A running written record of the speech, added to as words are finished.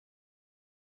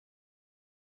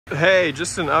Hey,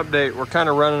 just an update. We're kind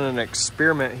of running an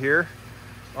experiment here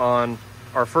on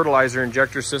our fertilizer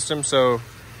injector system. So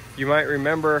you might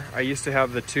remember I used to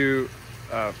have the two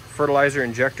fertilizer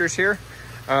injectors here.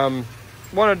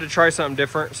 Wanted to try something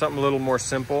different, something a little more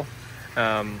simple.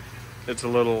 It's a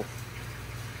little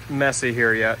messy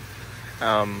here yet.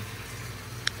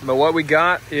 But what we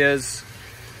got is,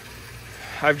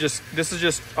 this is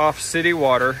just off city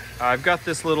water. I've got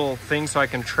this little thing so I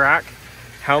can track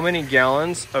how many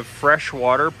gallons of fresh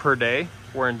water per day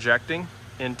we're injecting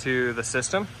into the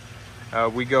system.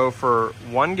 We go for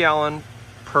 1 gallon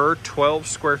per 12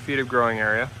 square feet of growing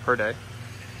area per day.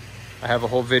 I have a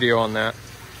whole video on that.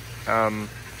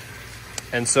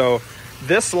 And so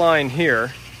this line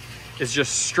here is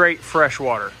just straight fresh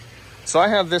water. So I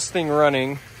have this thing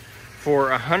running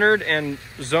for 100, and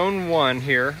zone 1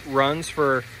 here runs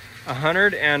for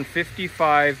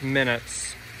 155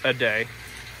 minutes a day.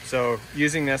 So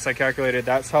using this, I calculated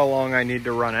that's how long I need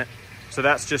to run it. So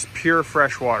that's just pure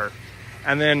fresh water.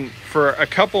 And then for a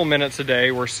couple minutes a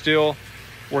day, we're still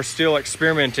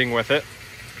experimenting with it.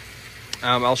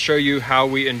 I'll show you how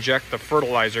we inject the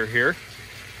fertilizer here.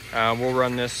 We'll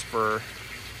run this for,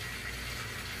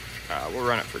 we'll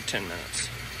run it for 10 minutes.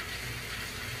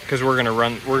 Because we're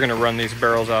gonna run these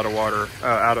barrels out of water,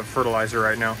 out of fertilizer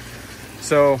right now.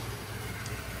 So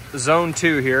zone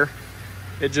 2 here,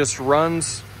 it just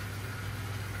runs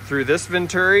through this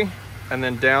Venturi and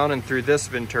then down and through this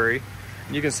Venturi.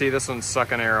 You can see this one's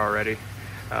sucking air already.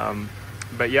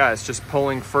 But yeah, it's just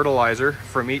pulling fertilizer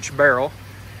from each barrel,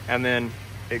 and then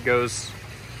it goes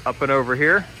up and over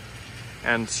here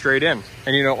and straight in.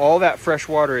 And you know, all that fresh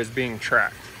water is being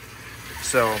tracked.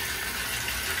 So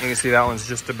you can see that one's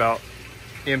just about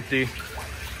empty.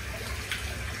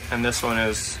 And this one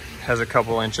has a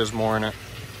couple inches more in it.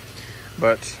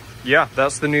 But yeah,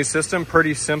 that's the new system.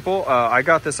 Pretty simple. I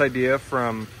got this idea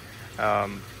from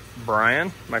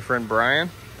Brian, my friend Brian.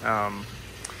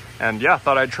 And yeah,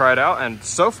 thought I'd try it out, and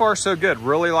so far so good.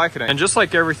 Really liking it. And just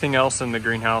like everything else in the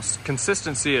greenhouse,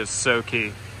 consistency is so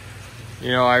key.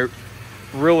 You know, I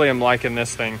really am liking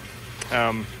this thing.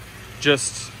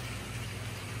 Just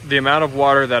the amount of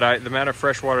water the amount of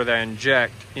fresh water that I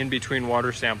inject in between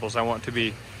water samples, I want to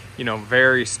be, you know,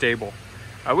 very stable.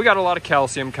 We got a lot of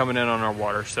calcium coming in on our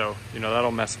water, so, you know, that'll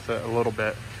mess with it a little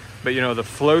bit. But, you know, the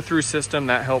flow-through system,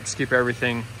 that helps keep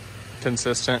everything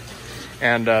consistent.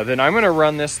 And then I'm going to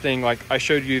run this thing, like I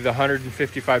showed you the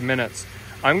 155 minutes.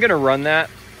 I'm going to run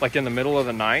that like in the middle of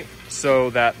the night,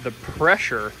 so that the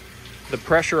pressure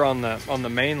on the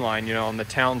main line, you know, on the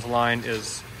town's line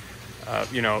is,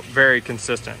 you know, very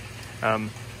consistent.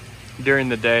 During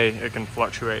the day, it can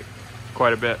fluctuate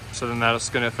quite a bit, so then that's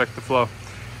going to affect the flow.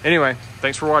 Anyway,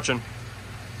 thanks for watching.